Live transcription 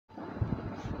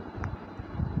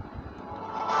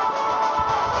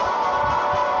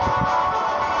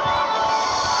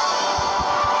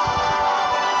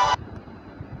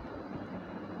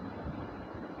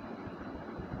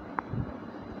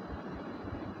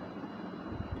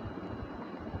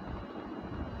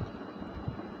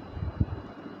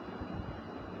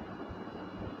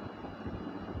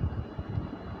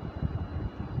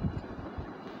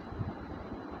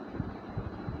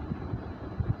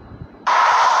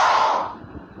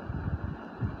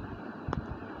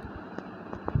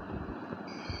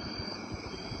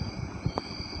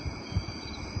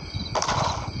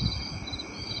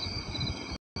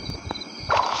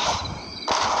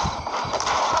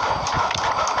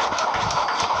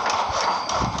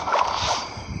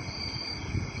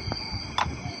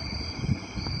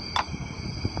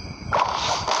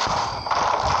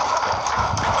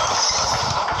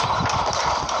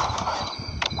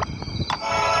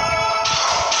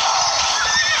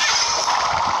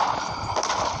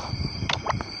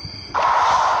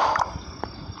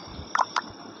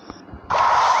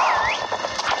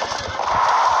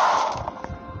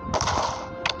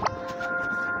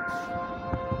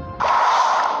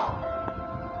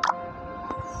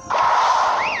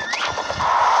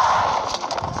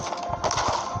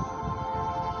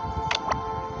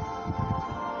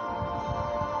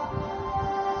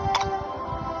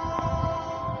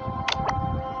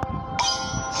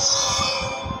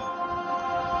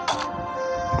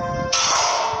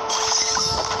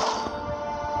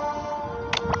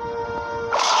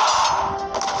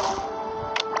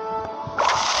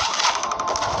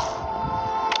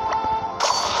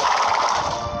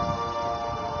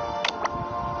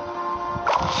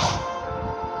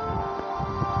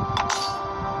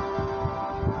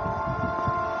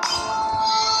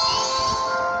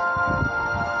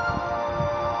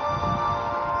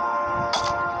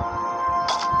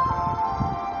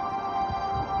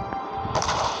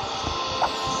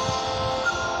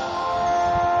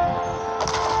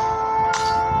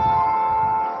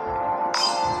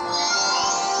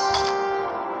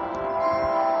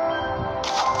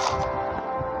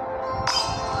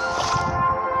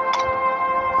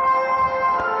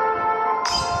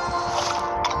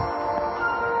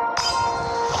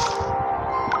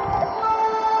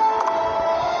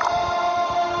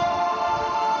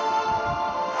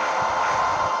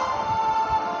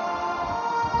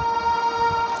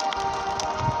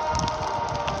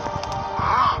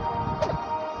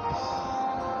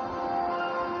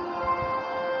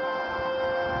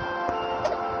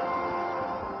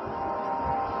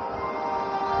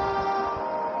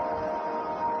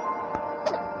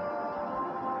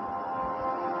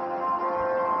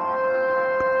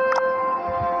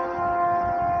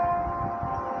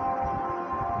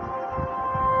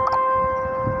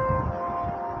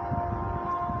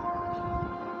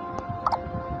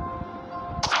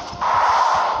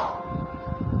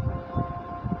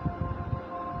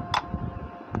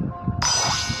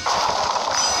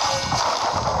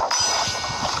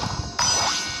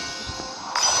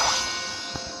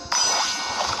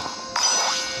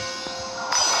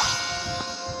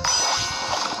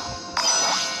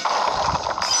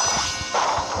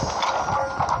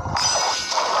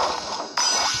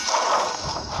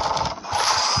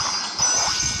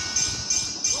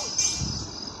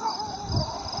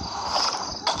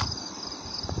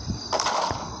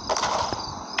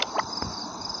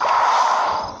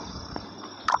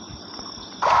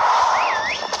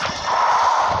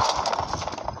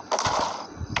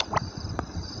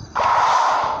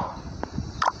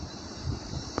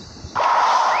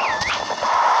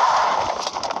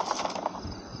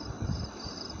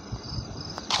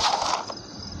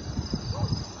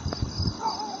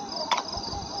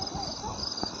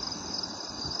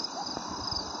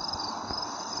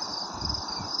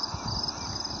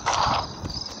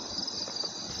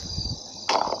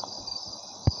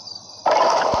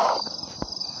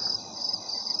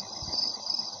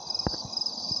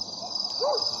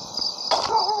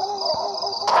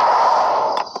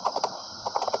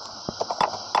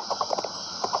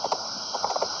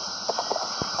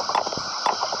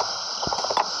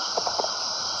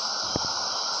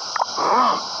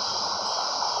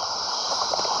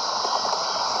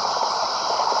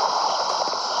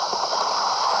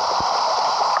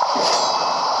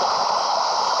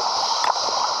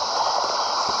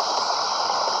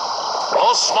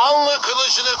Osmanlı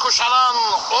kılıcını kuşanan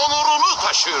onurunu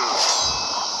taşır.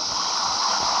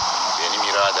 Benim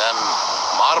iradem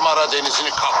Marmara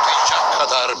Denizi'ni kaplayacak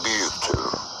kadar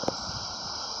büyüktür.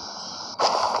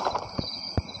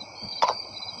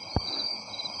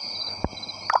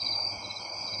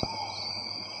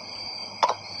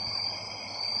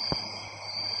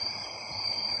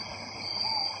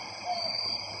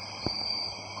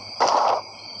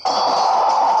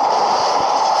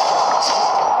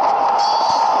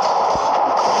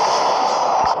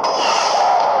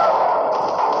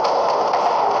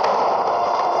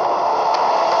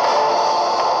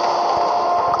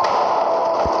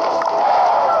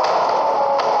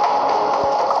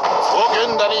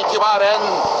 Bugünden itibaren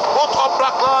bu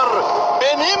topraklar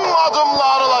benim adımla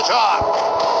anılacak.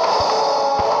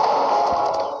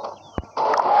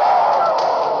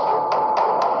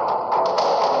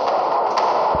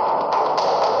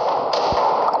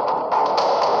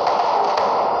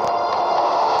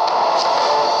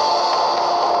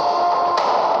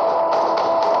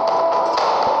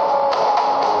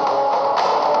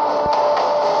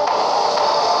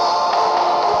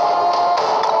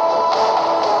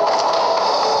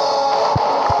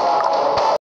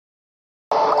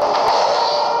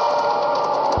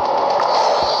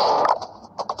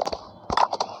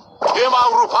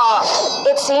 Avrupa.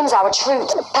 It seems our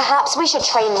troops. Perhaps we should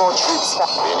train more troops for.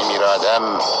 Benim iradem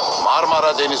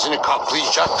Marmara Denizi'ni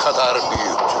kaplayacak kadar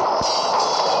büyüktür.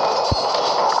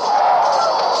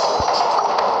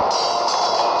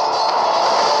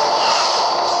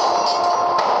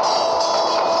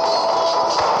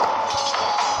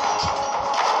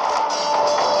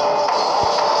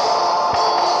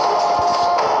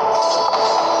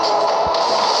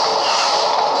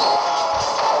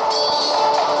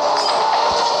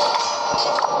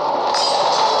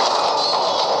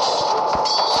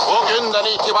 Bugünden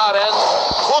itibaren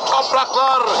bu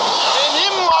topraklar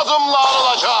benim adımla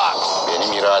anılacak.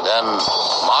 Benim iradem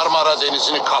Marmara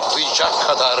Denizi'ni kaplayacak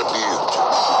kadar büyüktür.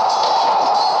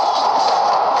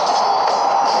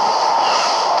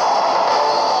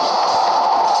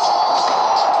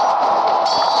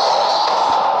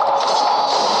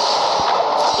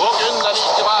 Bugünden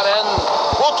itibaren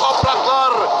bu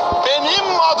topraklar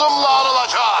benim adımla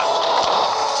anılacak.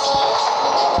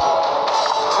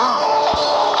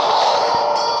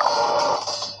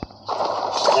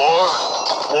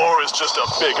 War is just a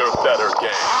bigger, better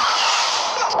game.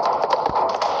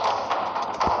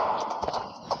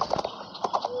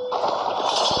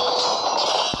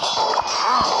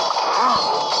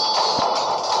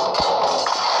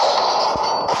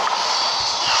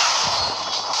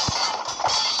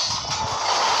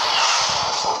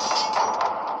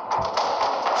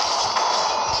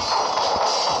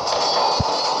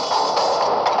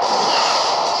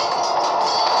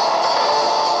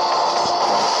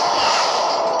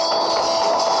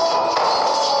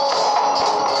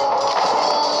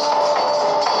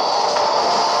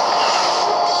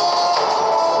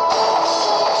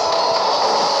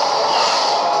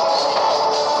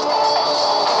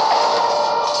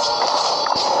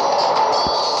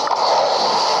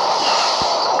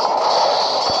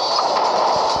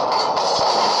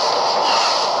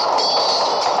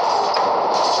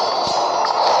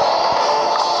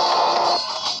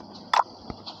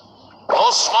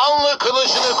 Osmanlı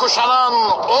kılıcını kuşanan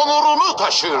onurunu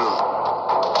taşır.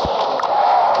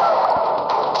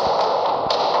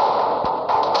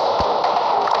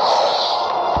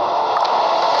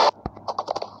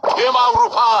 Tüm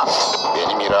Avrupa.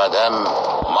 Benim iradem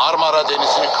Marmara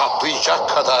Denizi'ni kaplayacak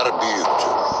kadar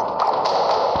büyüktür.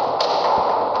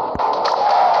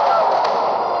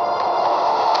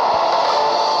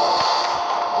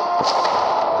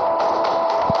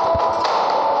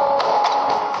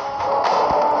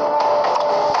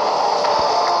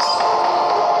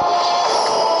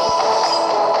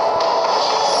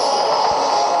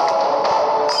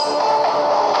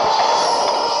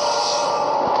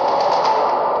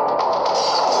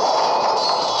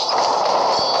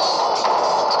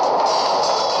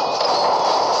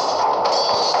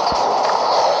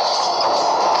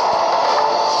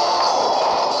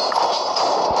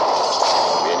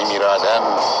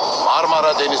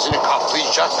 Marmara Denizi'ni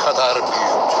kaplayacak kadar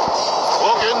büyüktür.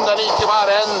 Bugünden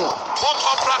itibaren bu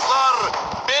topraklar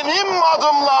benim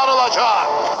adımla anılacak.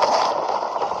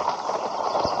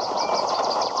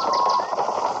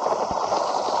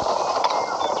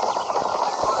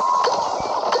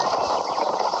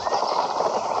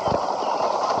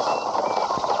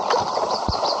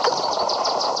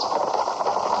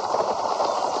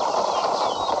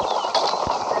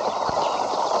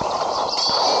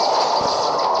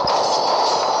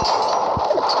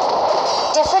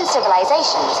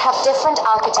 civilizations have different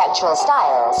architectural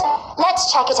styles.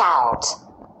 Let's check it out.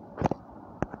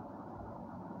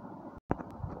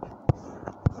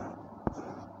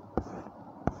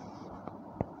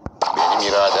 Benim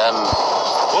iradem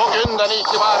bugünden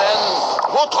itibaren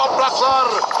bu topraklar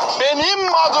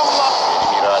benim adımla.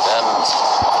 Benim iradem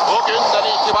bugünden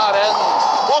itibaren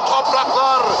bu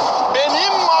topraklar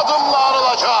benim adımla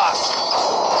arılacak.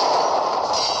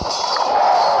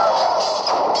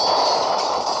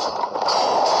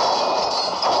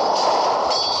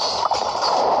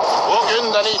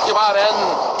 Bugünden itibaren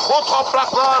bu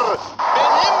topraklar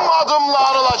benim adımla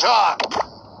arılacak.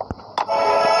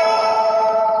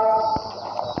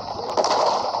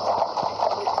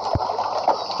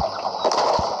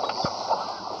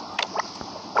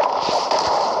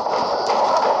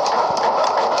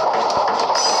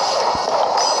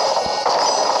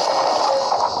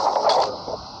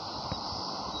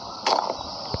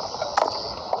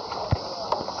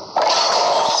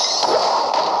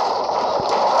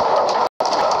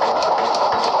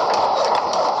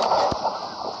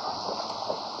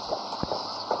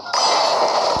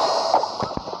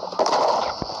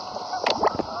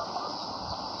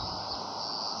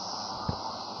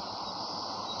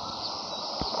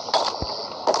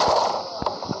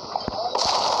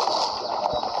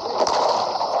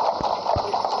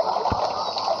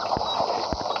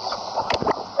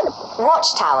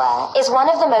 Watchtower is one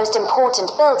of the most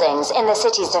important buildings in the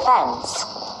city's defense.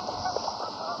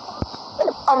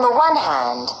 On the one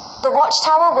hand, the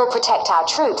watchtower will protect our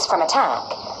troops from attack.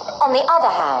 On the other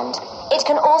hand, it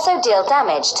can also deal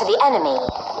damage to the enemy.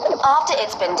 After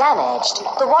it's been damaged,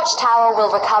 the watchtower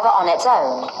will recover on its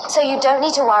own, so you don't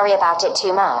need to worry about it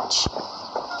too much.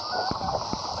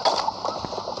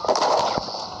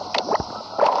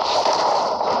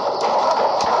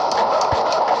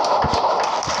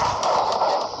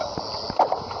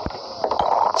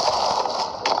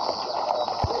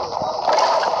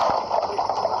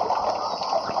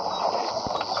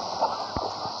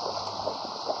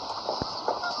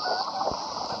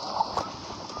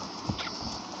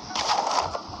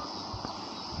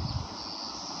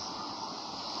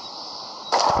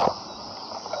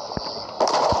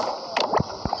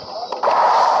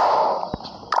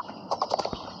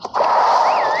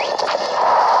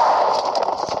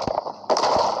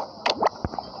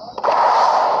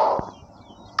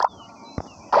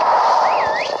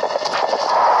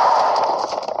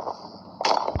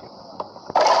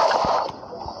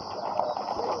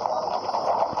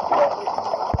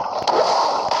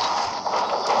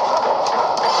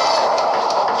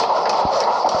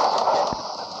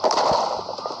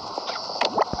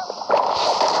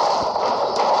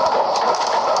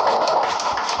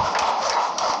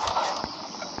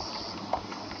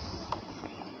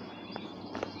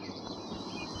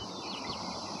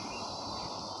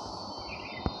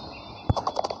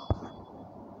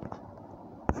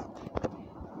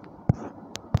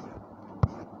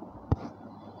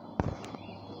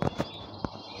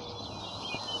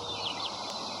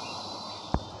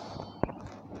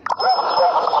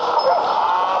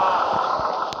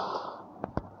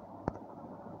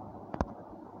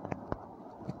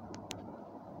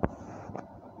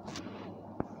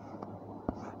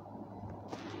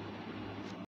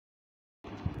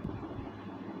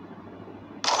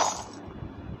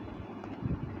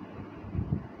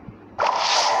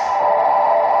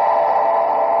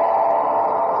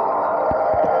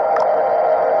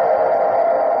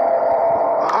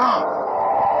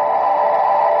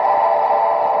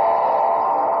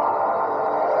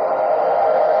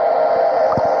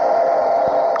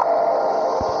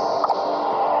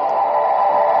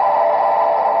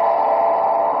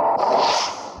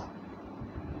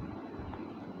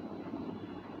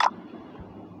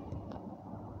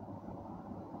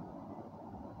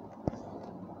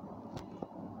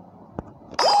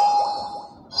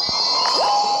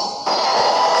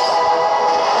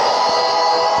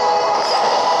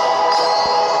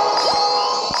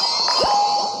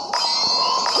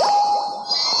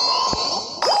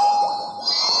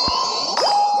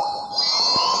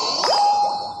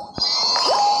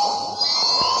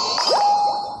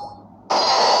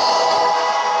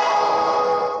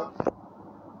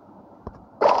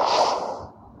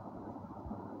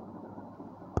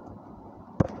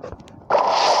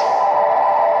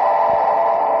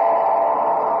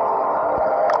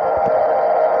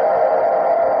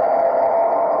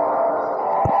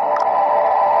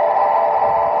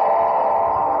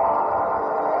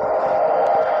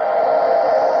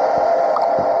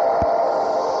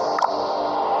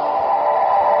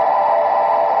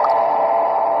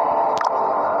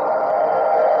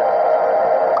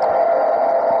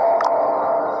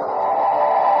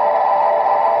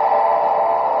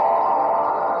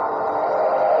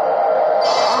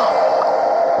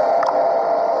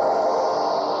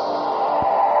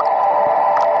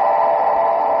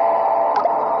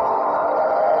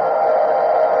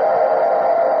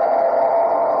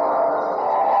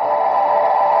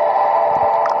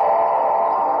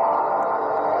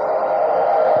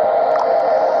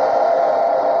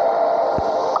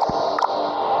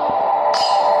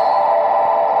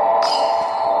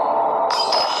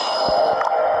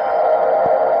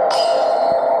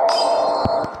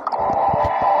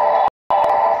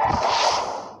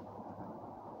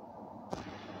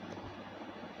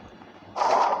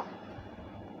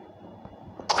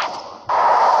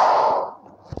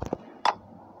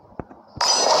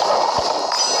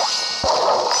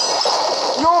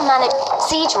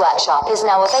 siege workshop is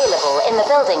now available in the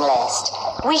building list.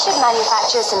 We should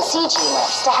manufacture some siege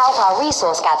units to help our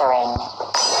resource gathering.